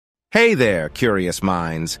Hey there, curious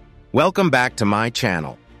minds. Welcome back to my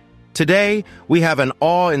channel. Today, we have an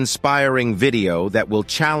awe-inspiring video that will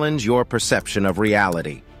challenge your perception of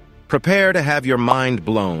reality. Prepare to have your mind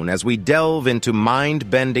blown as we delve into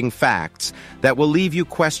mind-bending facts that will leave you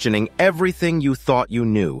questioning everything you thought you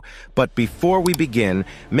knew. But before we begin,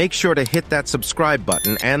 make sure to hit that subscribe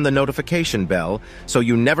button and the notification bell so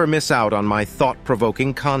you never miss out on my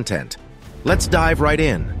thought-provoking content. Let's dive right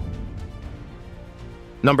in.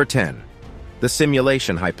 Number 10. The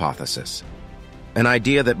simulation hypothesis. An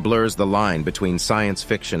idea that blurs the line between science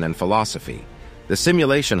fiction and philosophy. The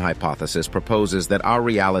simulation hypothesis proposes that our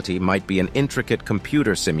reality might be an intricate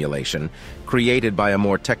computer simulation created by a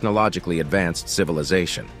more technologically advanced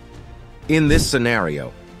civilization. In this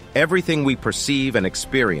scenario, everything we perceive and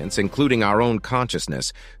experience, including our own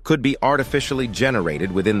consciousness, could be artificially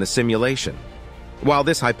generated within the simulation. While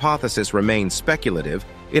this hypothesis remains speculative,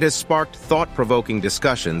 it has sparked thought-provoking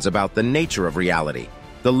discussions about the nature of reality,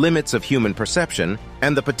 the limits of human perception,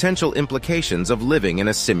 and the potential implications of living in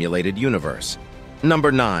a simulated universe. Number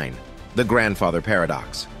 9. The Grandfather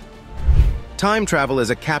Paradox. Time travel is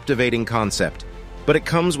a captivating concept, but it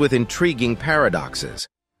comes with intriguing paradoxes.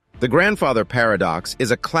 The Grandfather Paradox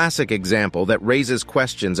is a classic example that raises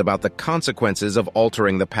questions about the consequences of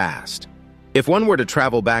altering the past. If one were to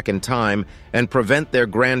travel back in time and prevent their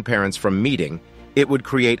grandparents from meeting, it would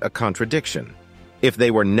create a contradiction. If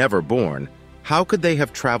they were never born, how could they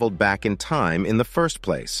have traveled back in time in the first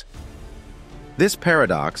place? This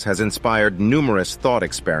paradox has inspired numerous thought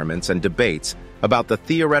experiments and debates about the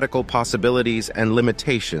theoretical possibilities and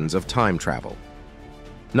limitations of time travel.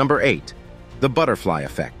 Number 8. The butterfly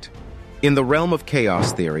effect. In the realm of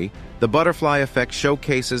chaos theory, the butterfly effect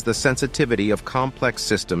showcases the sensitivity of complex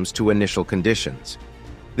systems to initial conditions.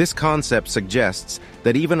 This concept suggests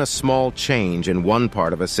that even a small change in one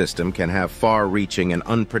part of a system can have far-reaching and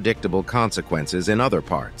unpredictable consequences in other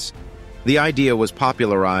parts. The idea was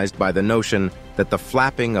popularized by the notion that the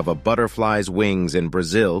flapping of a butterfly's wings in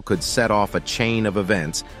Brazil could set off a chain of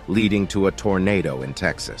events leading to a tornado in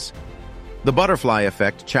Texas. The butterfly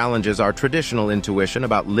effect challenges our traditional intuition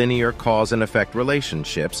about linear cause and effect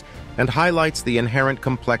relationships and highlights the inherent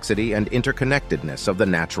complexity and interconnectedness of the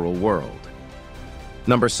natural world.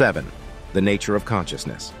 Number 7. The nature of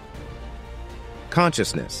consciousness.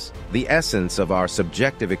 Consciousness, the essence of our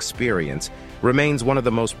subjective experience, remains one of the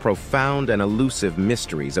most profound and elusive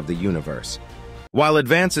mysteries of the universe. While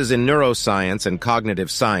advances in neuroscience and cognitive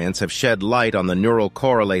science have shed light on the neural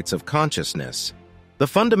correlates of consciousness, the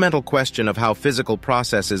fundamental question of how physical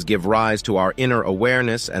processes give rise to our inner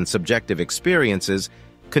awareness and subjective experiences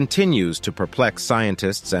continues to perplex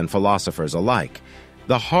scientists and philosophers alike.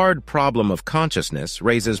 The hard problem of consciousness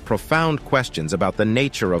raises profound questions about the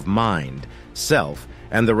nature of mind, self,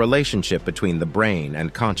 and the relationship between the brain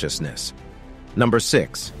and consciousness. Number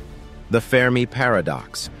 6. The Fermi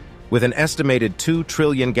Paradox. With an estimated 2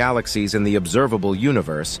 trillion galaxies in the observable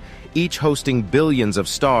universe, each hosting billions of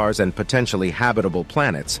stars and potentially habitable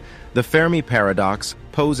planets, the Fermi Paradox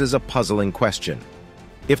poses a puzzling question.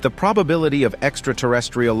 If the probability of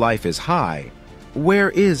extraterrestrial life is high, where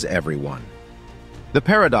is everyone? The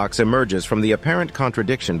paradox emerges from the apparent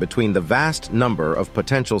contradiction between the vast number of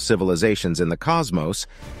potential civilizations in the cosmos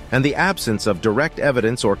and the absence of direct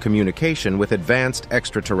evidence or communication with advanced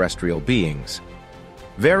extraterrestrial beings.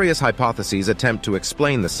 Various hypotheses attempt to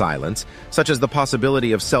explain the silence, such as the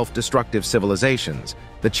possibility of self-destructive civilizations,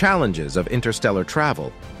 the challenges of interstellar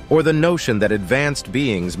travel, or the notion that advanced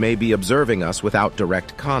beings may be observing us without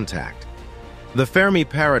direct contact. The Fermi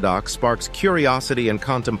Paradox sparks curiosity and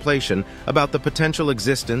contemplation about the potential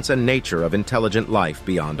existence and nature of intelligent life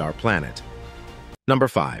beyond our planet. Number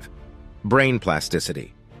 5. Brain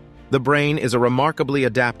plasticity. The brain is a remarkably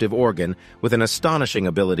adaptive organ with an astonishing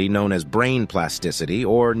ability known as brain plasticity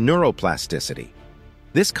or neuroplasticity.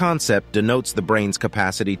 This concept denotes the brain's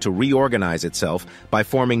capacity to reorganize itself by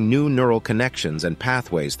forming new neural connections and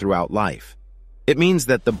pathways throughout life. It means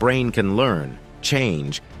that the brain can learn,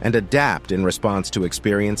 change, and adapt in response to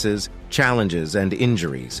experiences, challenges, and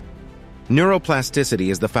injuries. Neuroplasticity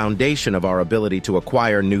is the foundation of our ability to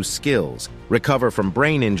acquire new skills, recover from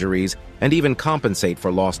brain injuries, and even compensate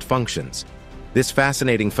for lost functions. This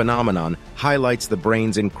fascinating phenomenon highlights the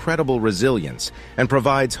brain's incredible resilience and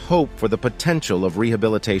provides hope for the potential of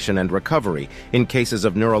rehabilitation and recovery in cases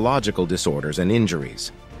of neurological disorders and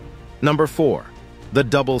injuries. Number 4. The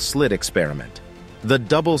Double-Slit Experiment. The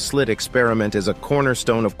Double-Slit Experiment is a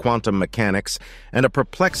cornerstone of quantum mechanics and a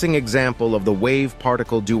perplexing example of the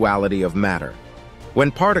wave-particle duality of matter. When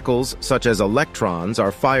particles, such as electrons,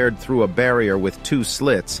 are fired through a barrier with two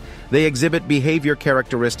slits, they exhibit behavior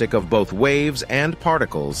characteristic of both waves and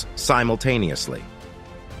particles simultaneously.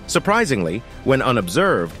 Surprisingly, when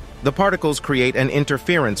unobserved, the particles create an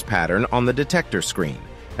interference pattern on the detector screen,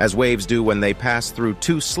 as waves do when they pass through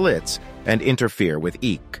two slits and interfere with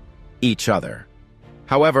each other.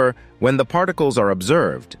 However, when the particles are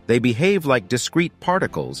observed, they behave like discrete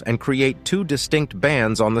particles and create two distinct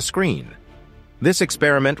bands on the screen. This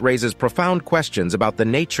experiment raises profound questions about the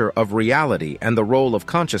nature of reality and the role of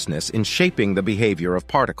consciousness in shaping the behavior of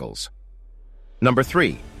particles. Number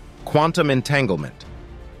 3. Quantum entanglement.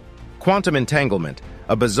 Quantum entanglement,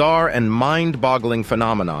 a bizarre and mind-boggling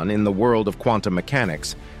phenomenon in the world of quantum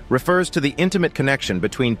mechanics, refers to the intimate connection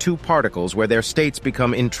between two particles where their states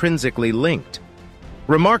become intrinsically linked.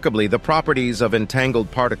 Remarkably, the properties of entangled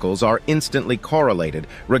particles are instantly correlated,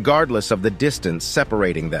 regardless of the distance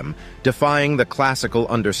separating them, defying the classical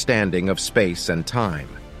understanding of space and time.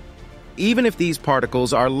 Even if these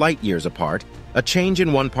particles are light-years apart, a change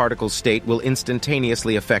in one particle's state will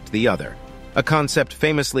instantaneously affect the other, a concept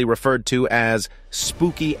famously referred to as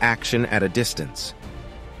spooky action at a distance.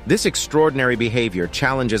 This extraordinary behavior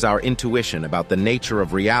challenges our intuition about the nature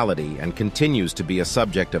of reality and continues to be a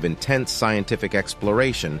subject of intense scientific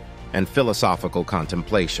exploration and philosophical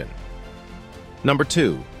contemplation. Number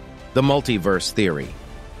 2. The Multiverse Theory.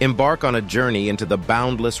 Embark on a journey into the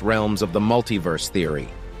boundless realms of the multiverse theory,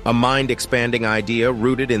 a mind-expanding idea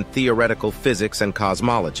rooted in theoretical physics and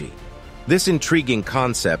cosmology. This intriguing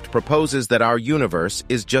concept proposes that our universe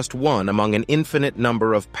is just one among an infinite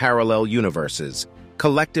number of parallel universes,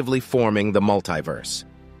 collectively forming the multiverse.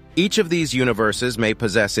 Each of these universes may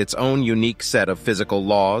possess its own unique set of physical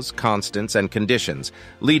laws, constants, and conditions,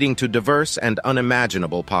 leading to diverse and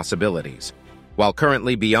unimaginable possibilities. While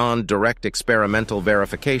currently beyond direct experimental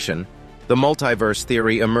verification, the multiverse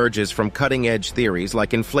theory emerges from cutting-edge theories like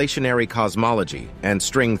inflationary cosmology and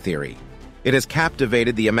string theory. It has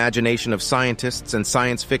captivated the imagination of scientists and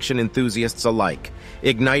science fiction enthusiasts alike,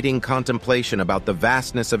 igniting contemplation about the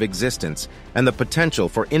vastness of existence and the potential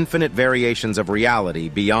for infinite variations of reality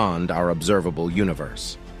beyond our observable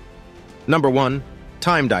universe. Number 1.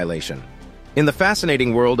 Time dilation. In the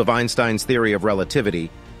fascinating world of Einstein's theory of relativity,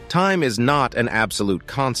 time is not an absolute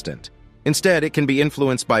constant. Instead, it can be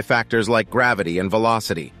influenced by factors like gravity and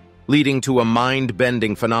velocity, leading to a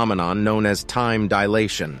mind-bending phenomenon known as time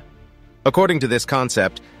dilation. According to this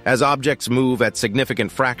concept, as objects move at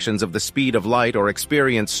significant fractions of the speed of light or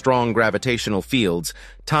experience strong gravitational fields,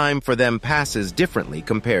 time for them passes differently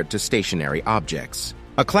compared to stationary objects.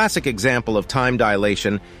 A classic example of time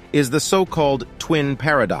dilation is the so-called twin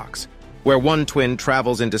paradox, where one twin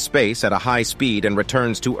travels into space at a high speed and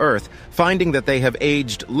returns to Earth, finding that they have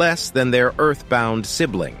aged less than their Earth-bound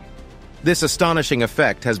sibling. This astonishing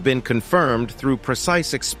effect has been confirmed through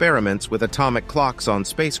precise experiments with atomic clocks on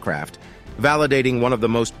spacecraft, validating one of the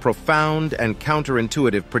most profound and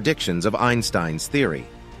counterintuitive predictions of Einstein's theory.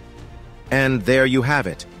 And there you have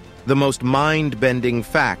it, the most mind-bending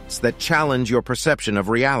facts that challenge your perception of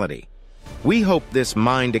reality. We hope this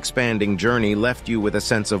mind-expanding journey left you with a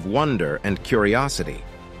sense of wonder and curiosity.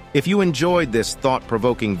 If you enjoyed this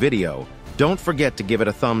thought-provoking video, don't forget to give it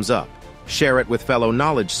a thumbs up, share it with fellow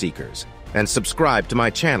knowledge seekers, and subscribe to my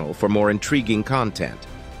channel for more intriguing content.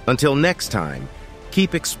 Until next time,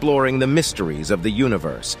 keep exploring the mysteries of the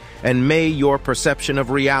universe, and may your perception of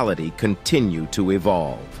reality continue to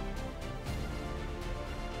evolve.